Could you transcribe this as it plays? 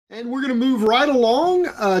And we're going to move right along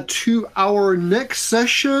to our next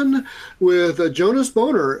session with Jonas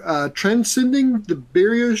Boner, Transcending the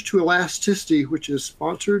Barriers to Elasticity, which is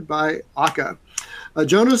sponsored by Akka.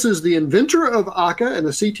 Jonas is the inventor of Akka and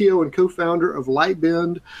the CTO and co-founder of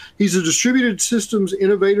Lightbend. He's a distributed systems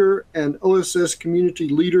innovator and OSS community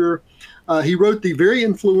leader. He wrote the very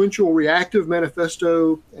influential Reactive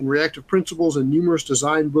Manifesto and Reactive Principles and numerous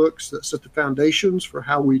design books that set the foundations for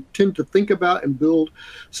how we tend to think about and build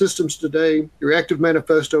systems today. The Reactive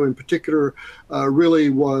Manifesto in particular really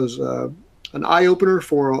was an eye-opener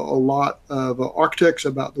for a lot of architects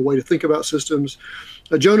about the way to think about systems.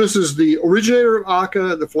 Jonas is the originator of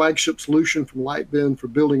Akka, the flagship solution from Lightbend for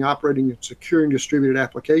building, operating, and securing distributed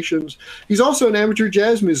applications. He's also an amateur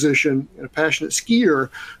jazz musician and a passionate skier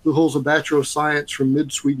who holds a Bachelor of Science from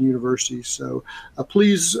Mid-Sweden University. So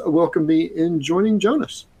please welcome me in joining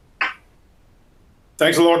Jonas.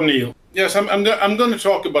 Thanks a lot, Neil. Yes, I'm going to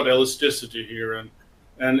talk about elasticity here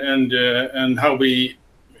and how we,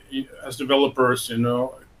 as developers,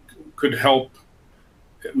 could help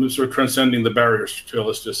sort of transcending the barriers to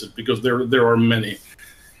elasticity, because there are many.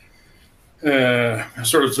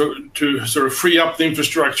 Sort of free up the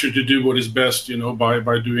infrastructure to do what is best,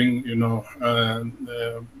 by doing,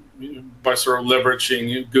 by sort of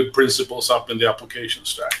leveraging good principles up in the application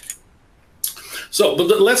stack. So,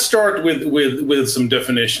 but let's start with some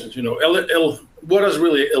definitions. What does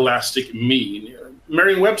really elastic mean?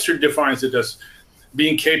 Merriam-Webster defines it as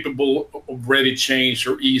being capable of ready change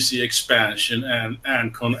or easy expansion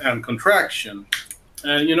and contraction.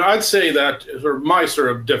 And I'd say that my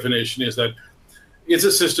definition is that it's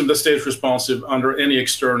a system that stays responsive under any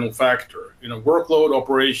external factor, workload,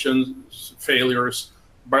 operations, failures,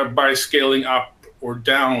 by scaling up or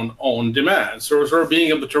down on demand. So sort of being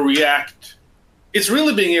able to react. It's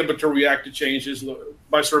really being able to react to changes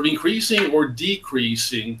by sort of increasing or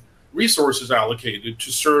decreasing resources allocated to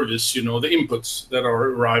service, the inputs that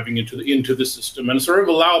are arriving into the system, and sort of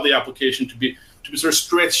allow the application to be sort of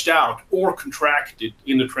stretched out or contracted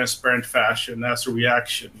in a transparent fashion as a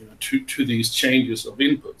reaction, to these changes of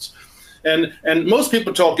inputs. And most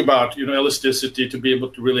people talk about, elasticity to be able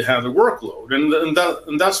to really handle workload, and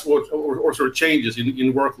that's what or sort of changes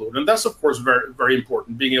in workload, and that's of course very, very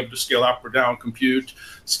important. Being able to scale up or down compute,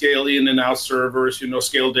 scale in and out servers,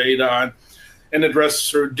 scale data, and address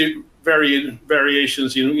sort of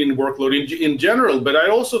variations in workload in general. But I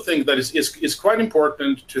also think that it's quite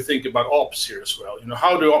important to think about ops here as well.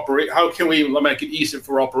 How can we make it easier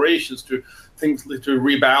for operations to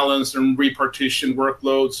rebalance and repartition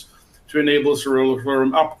workloads, to enable sort of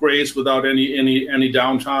upgrades without any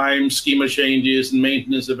downtime, schema changes and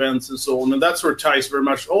maintenance events and so on. And that sort of ties very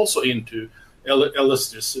much also into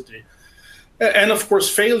elasticity. And of course,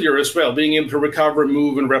 failure as well, being able to recover,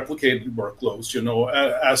 move, and replicate workloads,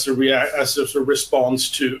 as a sort of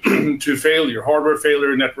response to to failure, hardware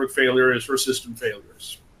failure, network failures, or system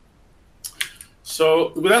failures.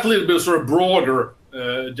 So with that little bit of sort of broader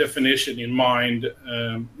definition in mind,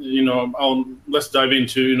 let's dive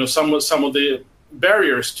into some of the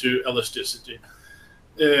barriers to elasticity.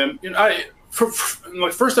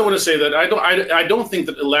 First, I want to say that I don't think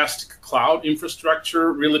that elastic cloud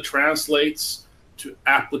infrastructure really translates to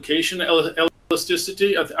application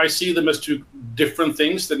elasticity. I see them as two different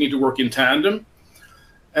things that need to work in tandem.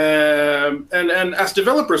 And as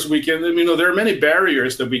developers, we can, there are many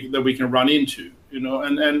barriers that we can run into,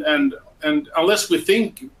 and unless we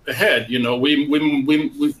think ahead,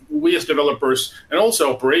 we as developers and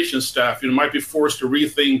also operations staff, might be forced to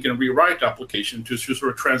rethink and rewrite application to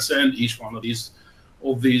sort of transcend each one of these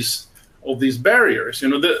barriers.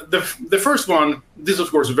 The first one, this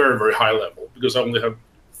of course is very, very high level because I only have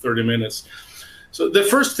 30 minutes. So the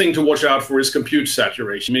first thing to watch out for is compute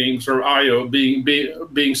saturation, meaning sort of I/O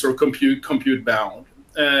being sort of compute bound.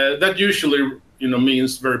 That usually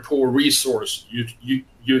means very poor resource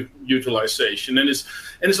utilization, and it's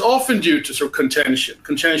often due to sort of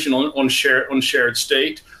contention on shared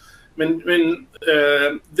state. The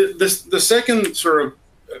second sort of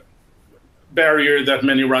barrier that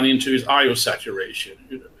many run into is I/O saturation.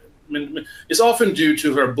 It's often due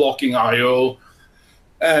to her blocking I/O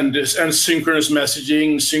and synchronous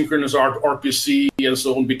messaging, synchronous RPC, and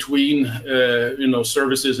so on between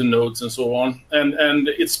services and nodes and so on. And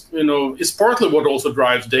it's partly what also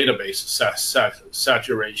drives database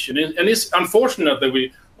saturation. And it's unfortunate that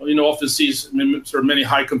we often see sort of many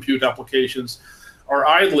high compute applications are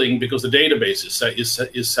idling because the database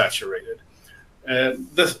is saturated.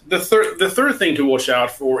 The third thing to watch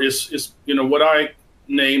out for is what I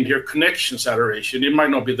named here connection saturation. It might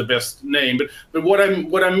not be the best name, but what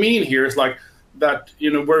I mean here is like that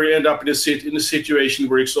where you end up in a situation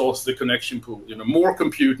where you exhaust the connection pool. More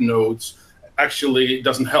compute nodes actually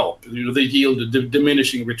doesn't help. They yield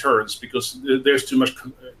diminishing returns because there's too much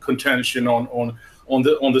contention on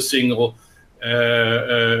the single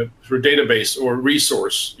database or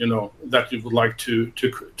resource that you would like to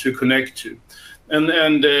connect to. And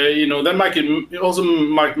that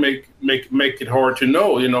might make it hard to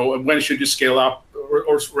know when should you scale up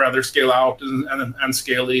or rather scale out and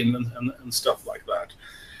scale in and stuff like that.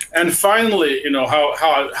 And finally,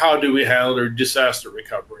 how do we handle disaster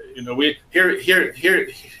recovery? We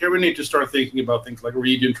need to start thinking about things like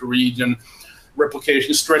region to region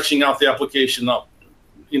replication, stretching out the application up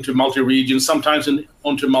into multi-region, sometimes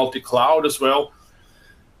onto multi-cloud as well.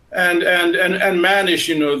 And manage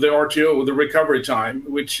the RTO, the recovery time,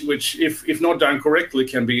 which if not done correctly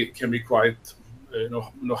can be quite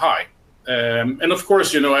high. And of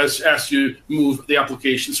course, as you move the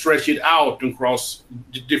application, stretch it out across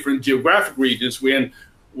different geographic regions, we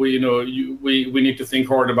need to think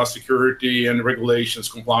hard about security and regulations,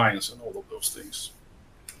 compliance, and all of those things.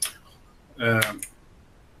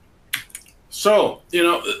 So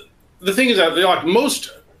the thing is that like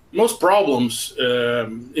most problems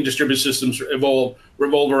in distributed systems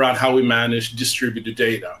revolve around how we manage distributed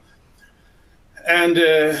data, and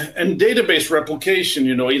database replication.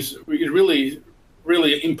 It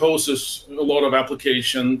really imposes a lot of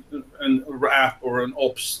application and app or an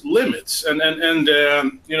ops limits, and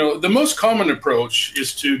the most common approach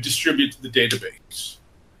is to distribute the database.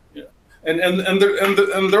 And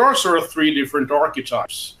there are sort of three different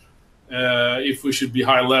archetypes. If we should be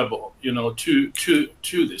high level,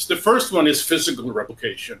 to this. The first one is physical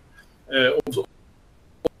replication, of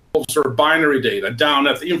sort of binary data down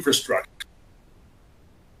at the infrastructure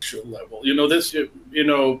level.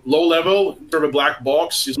 Low level, sort of a black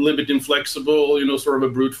box, is a little bit inflexible, sort of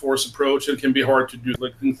a brute force approach, and can be hard to do,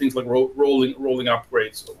 like things like rolling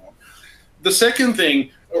upgrades and so on. The second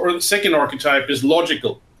thing, or the second archetype, is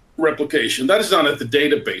logical replication. That is done at the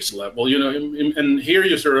database level, and here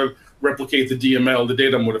you sort of replicate the DML, the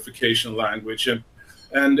data modification language. And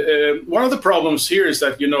one of the problems here is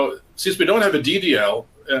that, since we don't have a DDL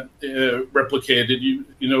replicated,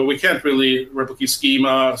 we can't really replicate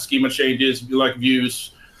schema changes, like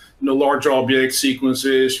views, large object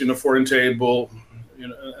sequences, foreign table,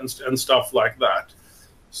 and stuff like that.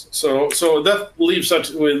 So that leaves us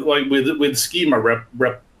with schema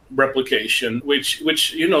replication, which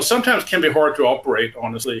sometimes can be hard to operate,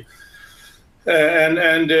 honestly.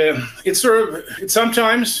 It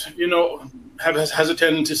sometimes has a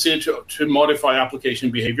tendency to modify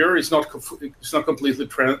application behavior. It's not completely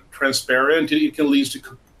transparent. It can lead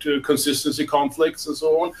to consistency conflicts and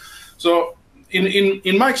so on. So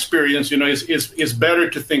in my experience, it's better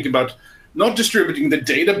to think about not distributing the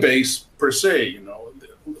database per se,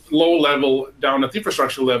 low level down at the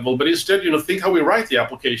infrastructure level, but instead, think how we write the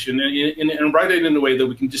application and write it in a way that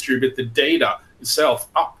we can distribute the data itself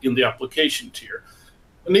up in the application tier.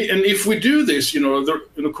 And if we do this,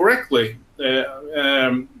 correctly,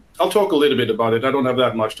 I'll talk a little bit about it. I don't have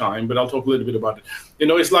that much time, but I'll talk a little bit about it.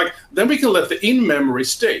 It's like, then we can let the in-memory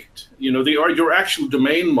state, your actual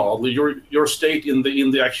domain model, your state in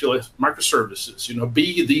the actual microservices,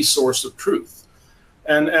 be the source of truth.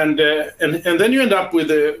 And then you end up with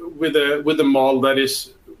a model that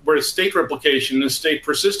is where state replication and state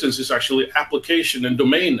persistence is actually application and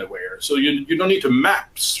domain aware. So you don't need to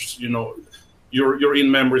map your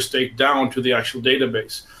in-memory state down to the actual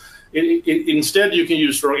database. Instead, you can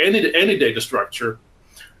use for any data structure,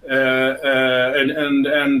 it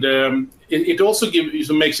also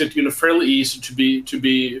makes it fairly easy to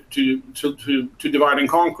divide and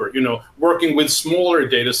conquer. Working with smaller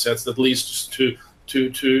data sets that leads to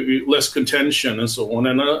less contention and so on,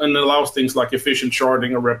 and allows things like efficient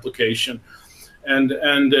sharding or replication. And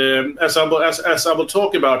as I will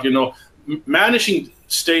talk about, managing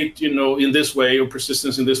state, in this way, or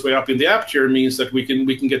persistence in this way up in the app tier, means that we can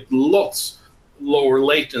get lots lower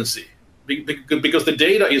latency because the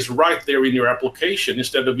data is right there in your application,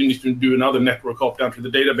 instead of you need to do another network hop down to the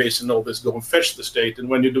database and all this, go and fetch the state, and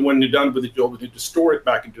when you're done with it, you always need to store it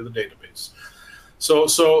back into the database. So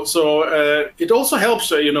it also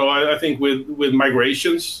helps, I think with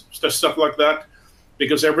migrations, stuff like that,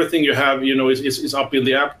 because everything you have, is up in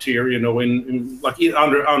the app tier,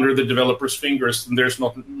 under the developer's fingers, and there's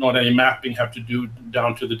not any mapping have to do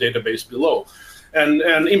down to the database below. And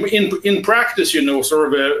in practice,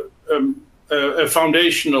 sort of a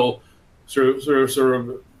foundational sort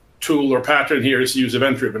of tool or pattern here is use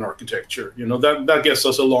event-driven architecture. That gets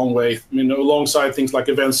us a long way. Alongside things like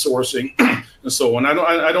event sourcing and so on.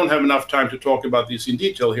 I don't have enough time to talk about these in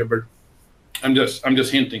detail here, but I'm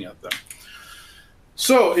just hinting at them.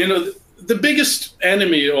 So, the biggest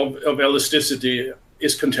enemy of elasticity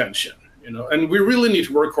is contention, and we really need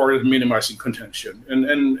to work hard at minimizing contention. And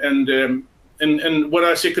when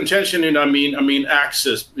I say contention, I mean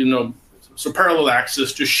access, so parallel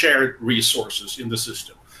access to shared resources in the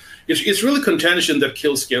system. It's really contention that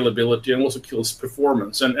kills scalability and also kills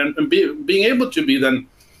performance. And being able to be then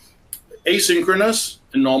asynchronous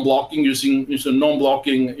and non-blocking, using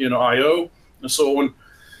non-blocking, I/O and so on,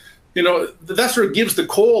 that sort of gives the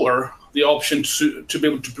caller the option to be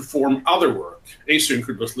able to perform other work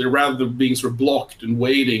asynchronously rather than being sort of blocked and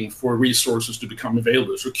waiting for resources to become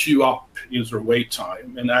available. So queue up sort of wait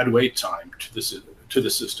time and add wait time to the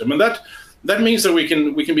system. And that means that we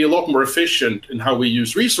can be a lot more efficient in how we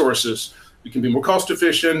use resources. We can be more cost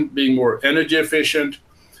efficient, being more energy efficient.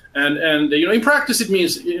 And in practice, it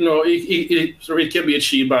means, it can be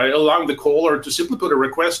achieved by allowing the caller to simply put a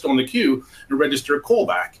request on the queue and register a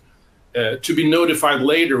callback to be notified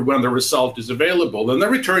later when the result is available, and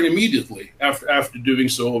then return immediately after doing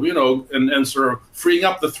so, and sort of freeing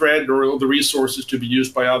up the thread or the resources to be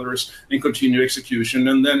used by others and continue execution,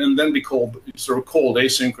 and then be called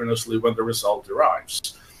asynchronously when the result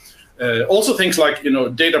arrives. Also, things like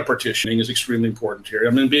data partitioning is extremely important here. I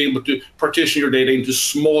mean, being able to partition your data into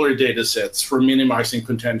smaller data sets for minimizing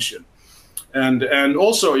contention, and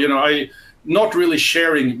also not really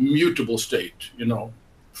sharing mutable state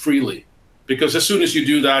freely, because as soon as you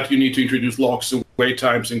do that, you need to introduce locks and wait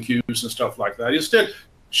times and queues and stuff like that. Instead,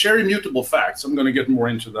 sharing mutable facts. I'm going to get more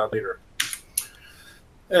into that later.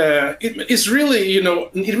 It's really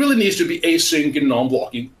it really needs to be async and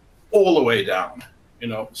non-blocking all the way down.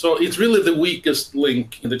 So it's really the weakest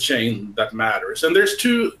link in the chain that matters. And there's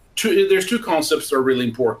two concepts that are really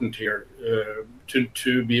important here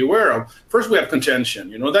to be aware of. First, we have contention.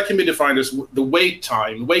 That can be defined as the wait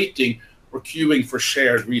time, waiting or queuing for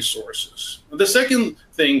shared resources. The second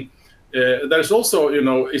thing that is also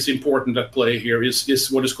is important at play here is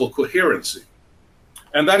what is called coherency,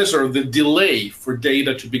 and that is sort of the delay for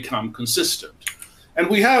data to become consistent. And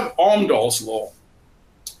we have Amdahl's law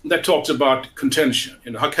that talks about contention,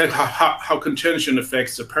 how contention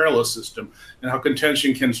affects the parallel system, and how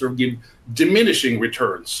contention can sort of give diminishing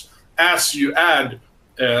returns as you add,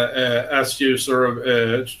 as you sort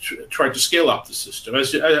of try to scale up the system.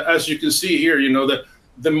 As you can see here, that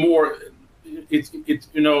the more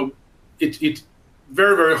it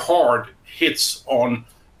very, very hard hits on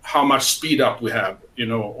how much speed up we have,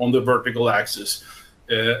 on the vertical axis,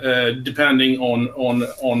 depending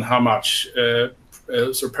on how much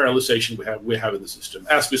sort of parallelization we have in the system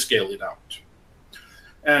as we scale it out.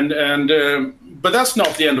 But that's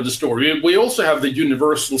not the end of the story. We also have the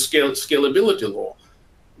universal scalability law,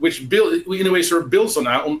 which in a way sort of builds on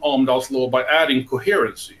Amdahl's law by adding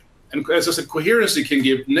coherency. And as I said, coherency can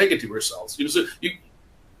give negative results.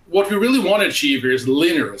 What we really want to achieve here is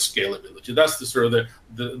linear scalability. That's the sort of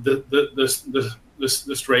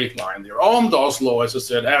the straight line there. Amdahl's law, as I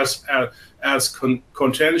said, as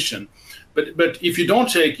contention. But if you don't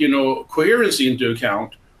take coherency into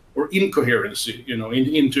account, or incoherency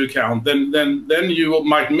into account, then you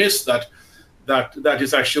might miss that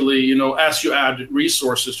is actually as you add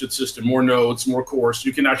resources to the system, more nodes, more cores,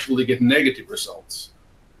 you can actually get negative results.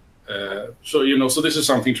 So this is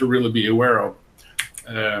something to really be aware of.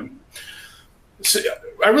 So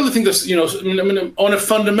I really think this, on a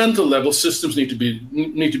fundamental level, systems need to be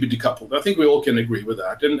decoupled. I think we all can agree with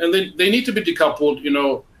that, and they need to be decoupled,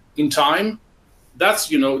 in time. That's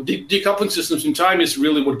decoupling systems in time is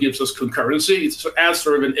really what gives us concurrency. It adds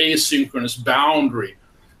sort of an asynchronous boundary,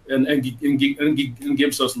 and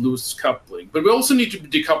gives us loose coupling. But we also need to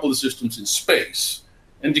decouple the systems in space,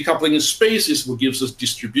 and decoupling in space is what gives us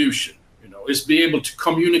distribution. Is be able to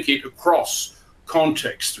communicate across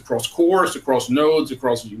context, across cores, across nodes,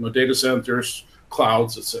 across data centers,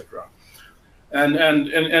 clouds, etc.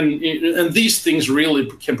 And these things really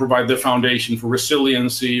can provide the foundation for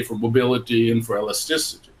resiliency, for mobility, and for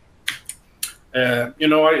elasticity.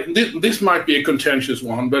 This might be a contentious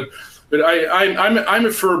one, but I'm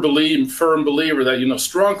a firm believer that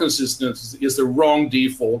strong consistency is the wrong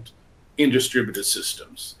default in distributed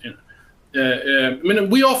systems.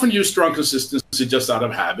 We often use strong consistency just out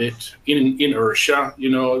of habit, in inertia.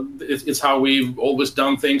 It's how we've always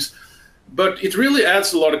done things. But it really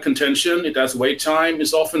adds a lot of contention. It adds wait time.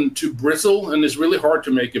 It's often too brittle, and it's really hard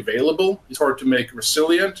to make available. It's hard to make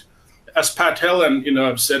resilient. As Pat Helen,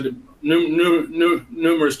 have said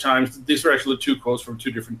numerous times, these are actually two quotes from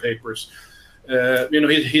two different papers. He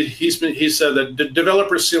said that the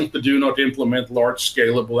developers simply do not implement large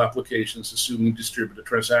scalable applications assuming distributed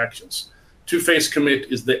transactions two-phase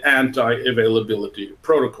commit is the anti-availability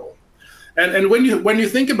protocol. And when you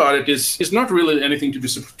think about it, it's not really anything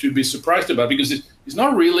to be surprised about, because it's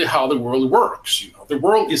not really how the world works. The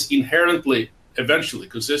world is inherently, eventually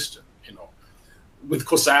consistent, with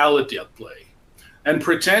causality at play. And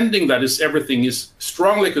pretending that everything is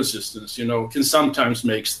strongly consistent, can sometimes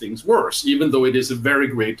make things worse, even though it is a very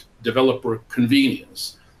great developer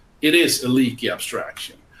convenience. It is a leaky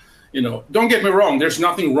abstraction. Don't get me wrong, there's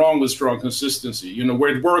nothing wrong with strong consistency.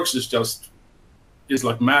 Where it works is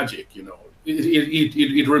like magic.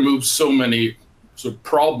 It removes so many sort of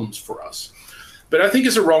problems for us. But I think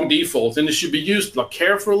it's a wrong default, and it should be used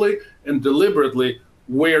carefully and deliberately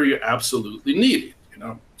where you absolutely need it.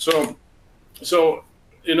 So to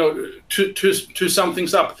sum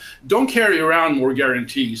things up, don't carry around more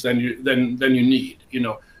guarantees than you need.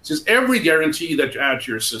 Since every guarantee that you add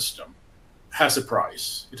to your system has a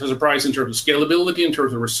price. It has a price in terms of scalability, in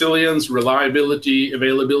terms of resilience, reliability,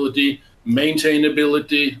 availability,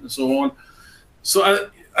 maintainability, and so on. So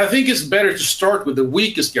I think it's better to start with the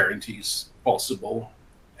weakest guarantees possible,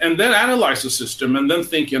 and then analyze the system, and then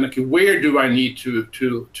thinking, okay, where do I need to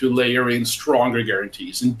layer in stronger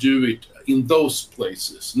guarantees, and do it in those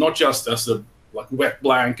places, not just as a wet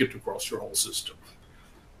blanket across your whole system,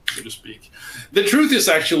 so to speak. The truth is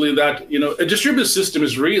actually that a distributed system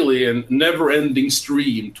is really a never-ending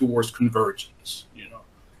stream towards convergence.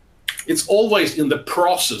 It's always in the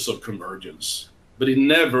process of convergence, but it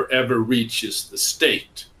never ever reaches the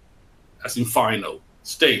state, as in final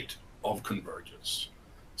state of convergence.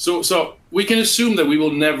 So we can assume that we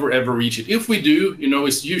will never ever reach it. If we do,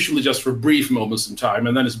 it's usually just for brief moments in time,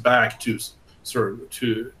 and then it's back to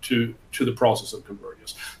the process of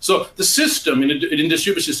convergence. So the system in a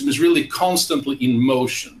distributed system is really constantly in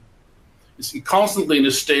motion. It's constantly in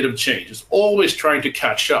a state of change. It's always trying to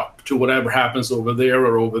catch up to whatever happens over there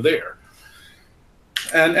or over there.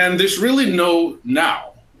 And there's really no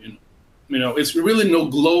now. It's really no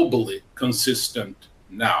globally consistent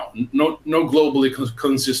now. No globally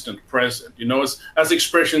consistent present. As the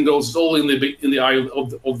expression goes, it's all in the eye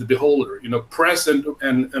of the beholder. Present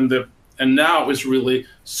and now is really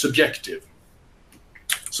subjective.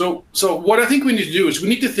 So what I think we need to do is we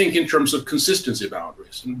need to think in terms of consistency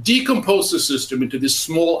boundaries and decompose the system into these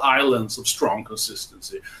small islands of strong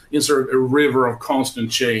consistency in sort of a river of constant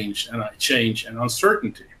change and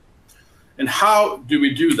uncertainty. And how do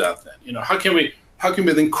we do that then? How can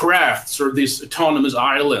we then craft sort of these autonomous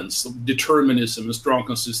islands of determinism and strong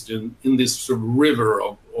consistency in this sort of river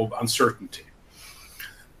of uncertainty?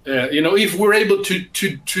 If we're able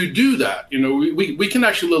to do that, we can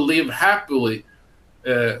actually live happily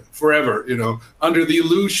forever, under the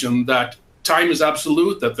illusion that time is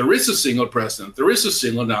absolute, that there is a single present, there is a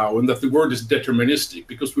single now, and that the world is deterministic,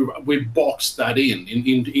 because we've boxed that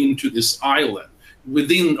into this island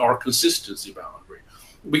within our consistency boundary.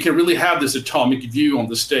 We can really have this atomic view on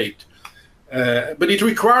the state, but it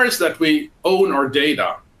requires that we own our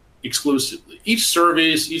data exclusively. Each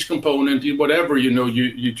service, each component, whatever you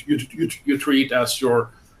treat as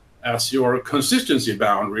your consistency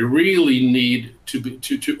boundary, really need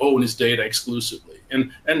to own its data exclusively.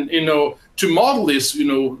 And to model this, we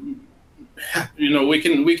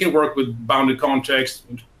can work with bounded context,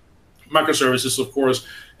 microservices, of course.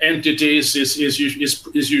 Entities is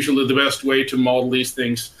usually the best way to model these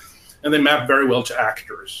things, and they map very well to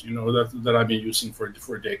actors. That I've been using for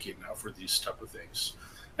a decade now for these type of things.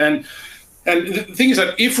 And the thing is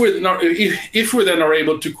that if we then are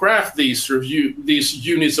able to craft these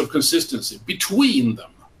units of consistency between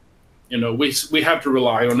them, we have to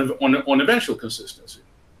rely on eventual consistency.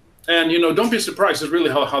 And don't be surprised. It's really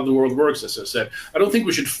how the world works. As I said, I don't think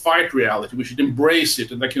we should fight reality. We should embrace it,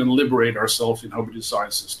 and that can liberate ourselves in how we design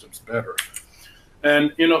systems better.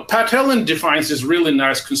 And Pat Helen defines this really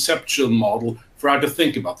nice conceptual model for how to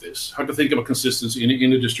think about this, how to think about consistency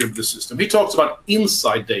in a distributed system. He talks about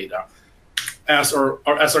inside data as our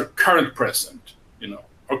current present,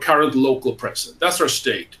 our current local present. That's our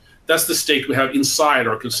state. That's the state we have inside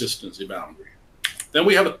our consistency boundary. Then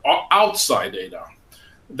we have outside data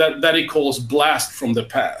that he calls blast from the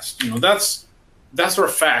past. That's our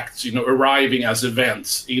facts, arriving as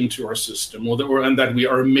events into our system, and that we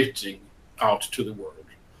are emitting out to the world.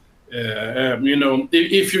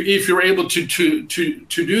 If you're able to do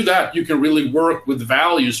that, you can really work with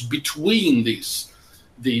values between these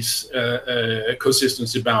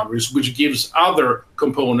consistency boundaries, which gives other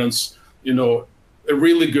components, a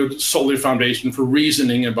really good solid foundation for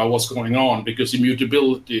reasoning about what's going on, because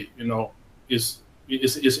immutability, is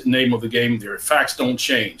the name of the game there. Facts don't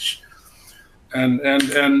change. And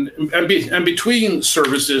between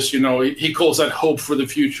services, he calls that hope for the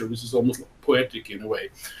future. This is almost poetic in a way.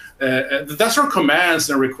 That's our commands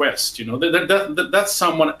and requests. That's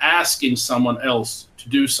someone asking someone else to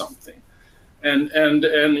do something. And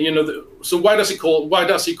so why does he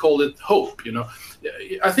call it hope?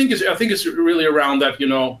 I think it's really around that.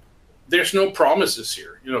 There's no promises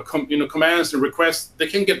here. Commands and requests, they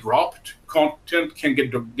can get dropped. Content can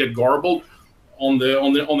get garbled on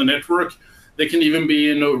the network. They can even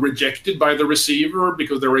be rejected by the receiver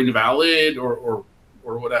because they're invalid or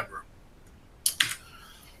whatever.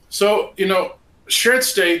 So shared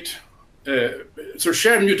state. So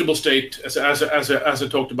shared mutable state, as I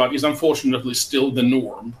talked about, is unfortunately still the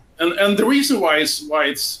norm, and the reason why it's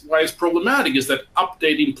problematic is that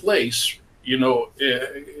updating place,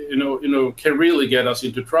 can really get us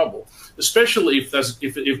into trouble, especially if this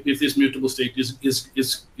mutable state is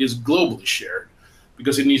globally shared,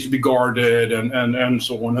 because it needs to be guarded and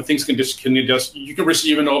so on. And things you can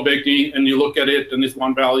receive an object and you look at it and it's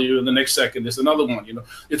one value and the next second is another one.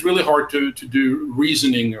 It's really hard to do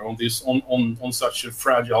reasoning on this on such a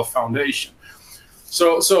fragile foundation.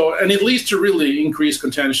 So and it leads to really increased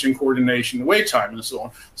contention, coordination, wait time, and so on.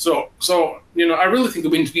 So I really think that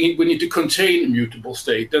we need to contain mutable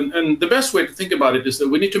state, and the best way to think about it is that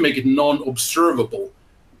we need to make it non-observable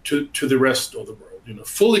to the rest of the world.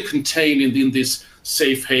 Fully contained in this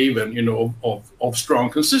safe haven, of strong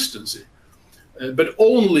consistency, but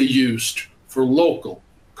only used for local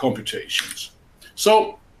computations.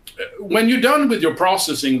 So when you're done with your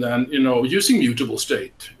processing, then using mutable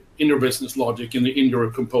state in your business logic in your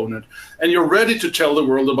component, and you're ready to tell the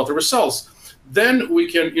world about the results, then we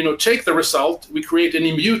can take the result, we create an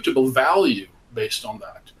immutable value based on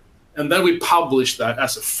that, and then we publish that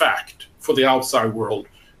as a fact for the outside world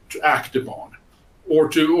to act upon, or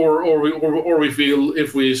if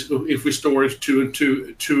we store it to an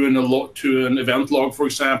event log, for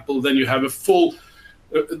example, then you have a full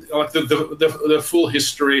the full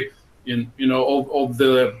history of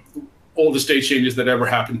all the state changes that ever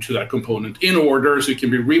happened to that component in order, so it can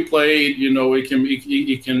be replayed.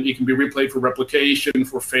 It can be replayed for replication,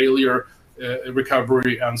 for failure,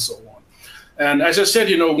 recovery, and so on. And as I said,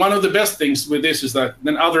 one of the best things with this is that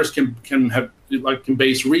then others can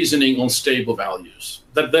base reasoning on stable values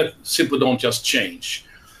that simply don't just change.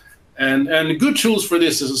 And good tools for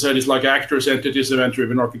this, as I said, is like actors, entities,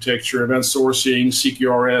 event-driven architecture, event sourcing,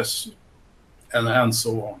 CQRS, and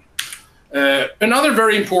so on. Another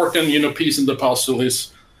very important piece in the puzzle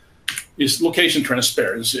is location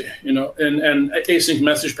transparency, and async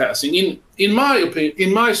message passing. In my opinion,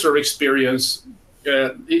 in my sort of experience,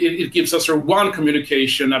 it gives us one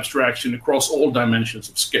communication abstraction across all dimensions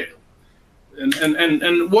of scale.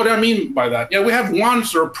 And what I mean by that, we have one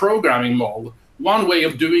sort of programming model, one way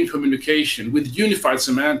of doing communication with unified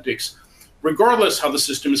semantics, regardless how the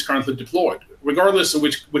system is currently deployed, regardless of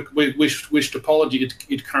which topology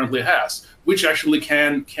it currently has, which actually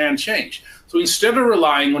can change. So instead of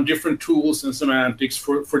relying on different tools and semantics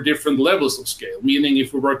for different levels of scale, meaning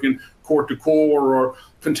if we're working core to core or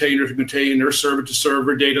container to container, server to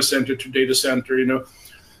server, data center to data center,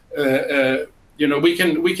 we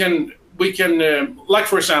can like,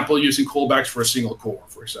 for example, using callbacks for a single core,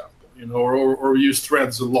 for example. Or use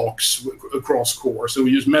threads and locks across core. So we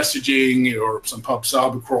use messaging or some pub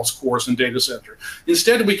sub across cores and data center.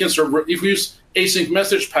 Instead, we can if we use async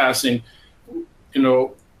message passing,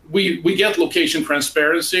 we get location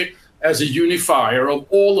transparency as a unifier of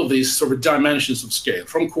all of these sort of dimensions of scale,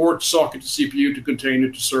 from core to socket to CPU to container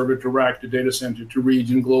to server to rack to data center to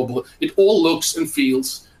region, global. It all looks and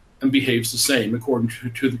feels and behaves the same according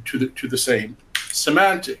to the same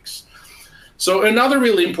semantics. So another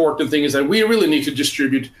really important thing is that we really need to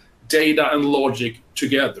distribute data and logic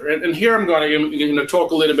together. And here I'm going to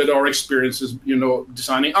talk a little bit our experiences,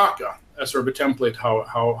 designing Akka as sort of a template,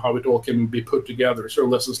 how it all can be put together. So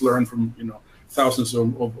lessons learned from thousands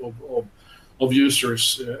of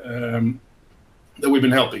users that we've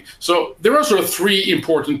been helping. So there are sort of three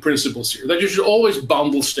important principles here: that you should always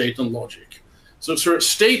bundle state and logic. So sort of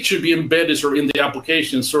state should be embedded sort of in the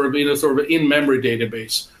application, sort of in a sort of in-memory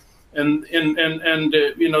database. And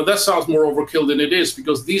that sounds more overkill than it is,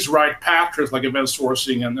 because these right patterns like event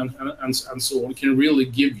sourcing and so on can really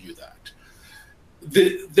give you that.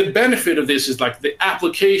 The benefit of this is like the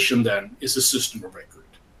application then is a system of record,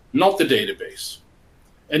 not the database.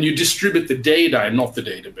 And you distribute the data and not the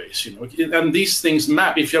database. And these things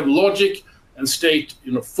map. If you have logic and state,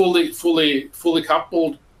 fully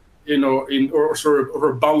coupled, or sort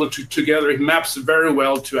of bundled together, it maps very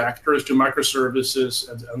well to actors, to microservices,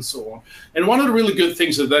 and so on. And one of the really good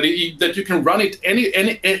things is that you can run it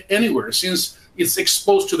anywhere, since it's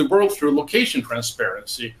exposed to the world through location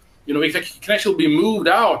transparency. it can actually be moved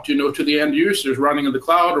out, to the end users running in the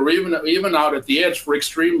cloud, or even out at the edge for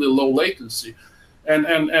extremely low latency.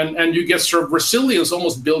 And you get sort of resilience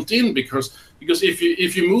almost built in, because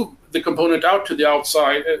if you move the component out to the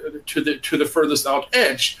outside, to the furthest out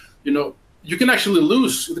edge, you can actually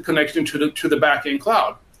lose the connection to the backend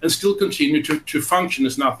cloud and still continue to function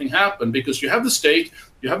as nothing happened, because you have the state,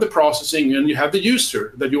 you have the processing, and you have the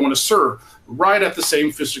user that you want to serve right at the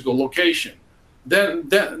same physical location. Then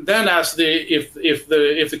as if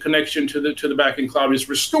the connection to the backend cloud is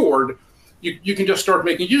restored, you can just start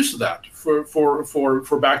making use of that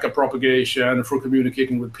for backup propagation, for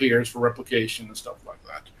communicating with peers, for replication and stuff like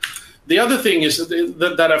that. The other thing is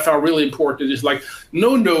that I found really important is, like,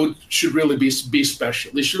 no node should really be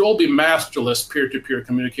special. They should all be masterless peer-to-peer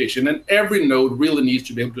communication, and every node really needs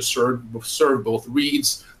to be able to serve both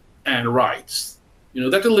reads and writes.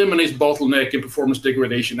 That eliminates bottleneck and performance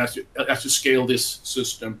degradation as you scale this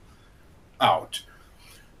system out.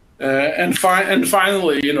 And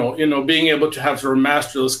finally, being able to have sort of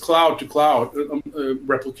masterless cloud-to-cloud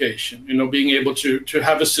replication. Being able to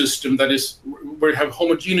have a system that is where you have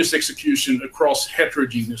homogeneous execution across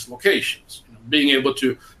heterogeneous locations. Being able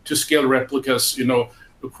to scale replicas,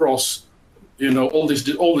 across all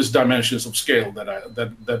these dimensions of scale that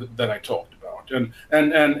I talked about. And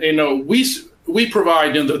we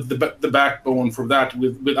provide the backbone for that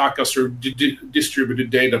with Aka's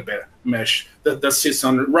distributed data mesh that sits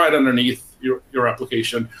right underneath your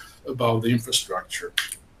application above the infrastructure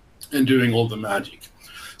and doing all the magic.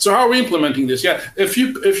 So how are we implementing this? Yeah, a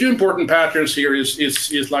few important patterns here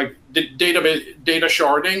is like data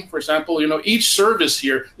sharding, for example. Each service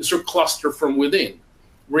here is sort of clustered from within.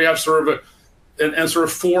 We have sort of and sort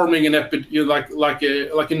of forming like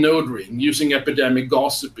a node ring using epidemic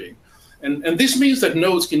gossiping. And this means that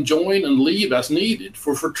nodes can join and leave as needed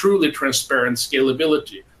for truly transparent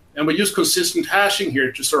scalability. And we use consistent hashing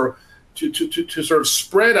here to sort of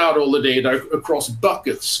spread out all the data across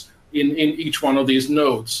buckets in each one of these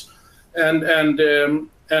nodes. And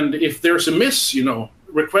if there's a miss,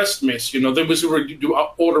 request miss, then we sort of do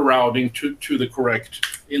auto routing to the correct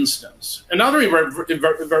instance. Another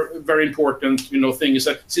very important thing is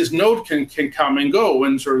that since node can come and go,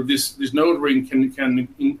 and sort of this node ring can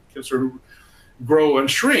sort of grow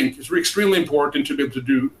and shrink, it's extremely important to be able to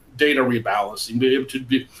do data rebalancing, be able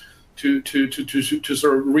to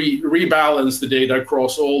sort of rebalance the data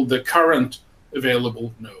across all the current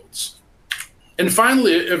available nodes. And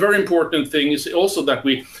finally, a very important thing is also that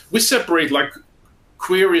we separate like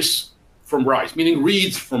queries from writes, meaning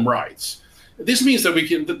reads from writes. This means that we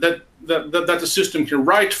can that the system can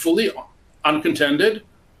write fully uncontended,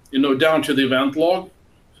 down to the event log,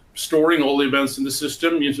 storing all the events in the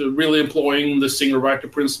system, really employing the single writer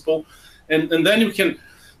principle, and then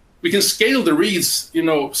we can scale the reads,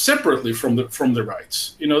 separately from the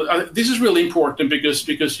writes. This is really important because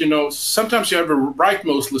sometimes you have a write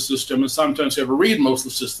mostless system and sometimes you have a read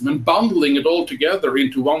mostless system, and bundling it all together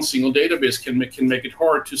into one single database can make it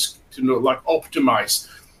hard to optimize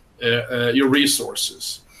your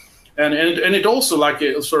resources. And it also, like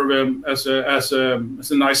as a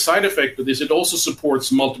nice side effect of this, it also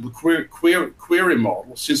supports multiple query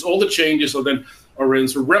models, since all the changes are then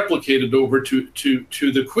replicated over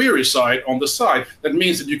to the query side on the side. That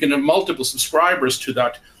means that you can have multiple subscribers to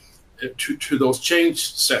that, to those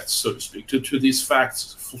change sets, so to speak, to these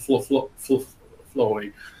facts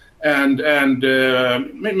flowing. And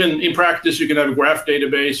in practice, you can have a graph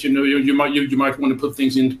database. You might want to put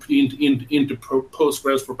things into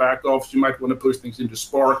Postgres for backoffs. You might want to push things into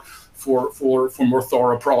Spark for more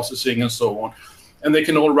thorough processing and so on. And they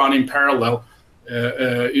can all run in parallel.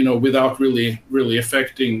 Without really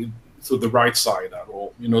affecting the right side at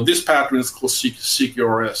all. This pattern is called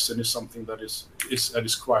CQRS, and is something that is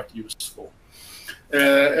quite useful.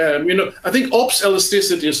 I think ops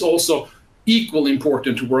elasticity is also equally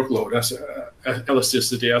important to workload as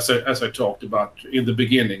elasticity, as I talked about in the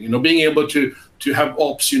beginning. Being able to have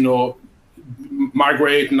ops,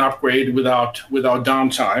 migrate and upgrade without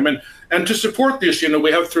downtime, and to support this,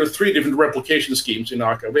 we have three different replication schemes in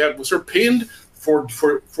Akka. We have sort of pinned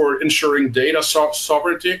for ensuring data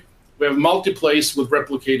sovereignty. We have multiplace with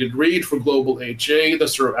replicated read for global HA,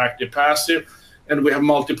 that's sort of active passive, and we have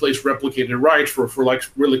multiplace replicated write for like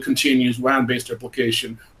really continuous WAN-based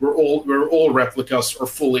replication, where all replicas are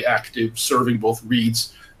fully active, serving both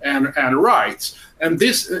reads and writes. And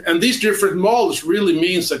these different models really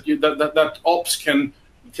means that that ops can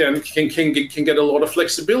get a lot of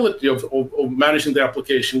flexibility of managing the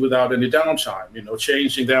application without any downtime.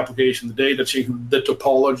 Changing the application, the data, changing the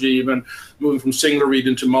topology, even moving from single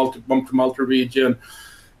region to multi-region.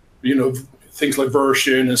 things like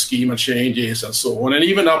version and schema changes and so on, and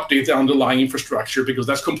even update the underlying infrastructure, because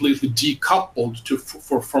that's completely decoupled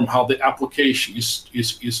from how the application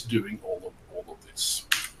is doing all of this.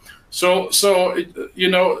 So you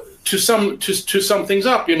know, to sum things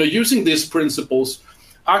up, you know, using these principles,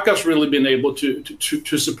 Aka's really been able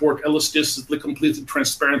to support elasticity completely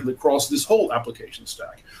transparently across this whole application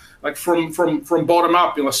stack. Like from bottom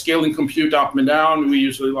up, you know, scaling compute up and down. We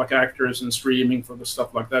usually like actors and streaming for the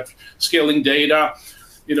stuff like that. Scaling data,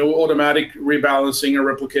 you know, automatic rebalancing and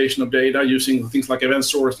replication of data using things like event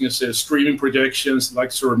sourcing, streaming projections,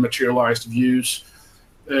 like sort of materialized views.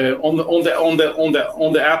 On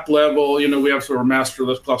the app level, you know, we have sort of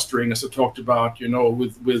masterless clustering, as I talked about, you know,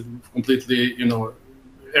 with completely, you know,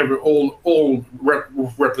 all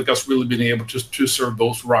replicas really being able to serve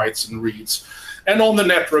those writes and reads. And on the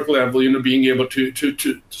network level, you know, being able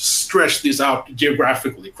to stretch these out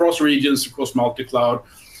geographically across regions, across multi-cloud,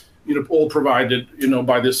 you know, all provided, you know,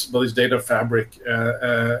 by this data fabric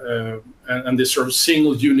and this sort of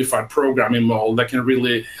single unified programming model that can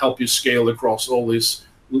really help you scale across all these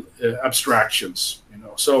abstractions, you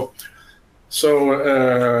know. So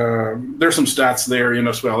there's some stats there, you know,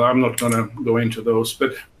 as well. I'm not going to go into those,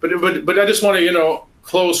 but I just want to, you know,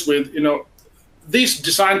 close with, you know, these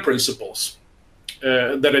design principles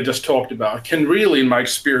that I just talked about can really, in my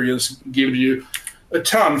experience, give you a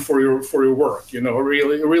ton for your work. You know,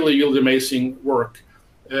 really yield amazing work.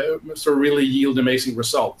 So really yield amazing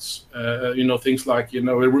results. You know, things like, you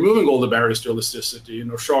know, removing all the barriers to elasticity, you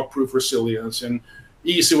know, shock-proof resilience, and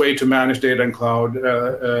easy way to manage data and cloud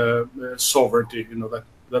sovereignty. You know,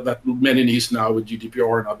 that many needs now with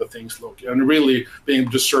GDPR and other things. Look, and really being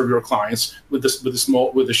able to serve your clients with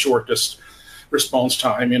the shortest response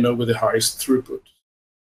time, you know, with the highest throughput.